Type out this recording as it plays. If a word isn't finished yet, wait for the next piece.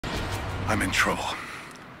I'm in trouble.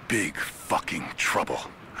 Big fucking trouble.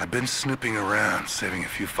 I've been snooping around, saving a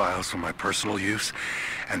few files for my personal use,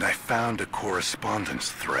 and I found a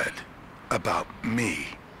correspondence thread about me.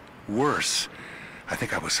 Worse, I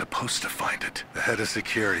think I was supposed to find it. The head of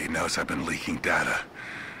security knows I've been leaking data.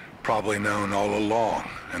 Probably known all along,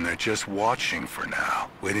 and they're just watching for now,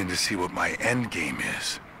 waiting to see what my endgame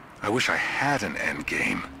is. I wish I had an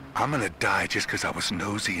endgame. I'm gonna die just because I was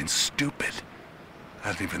nosy and stupid. I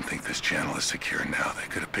don't even think this channel is secure now. They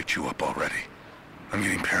could have picked you up already. I'm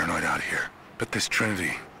getting paranoid out here. But this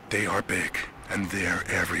Trinity, they are big, and they're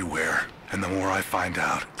everywhere. And the more I find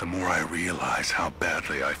out, the more I realize how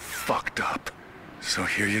badly I fucked up. So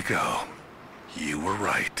here you go. You were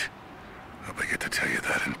right. Hope I get to tell you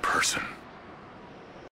that in person.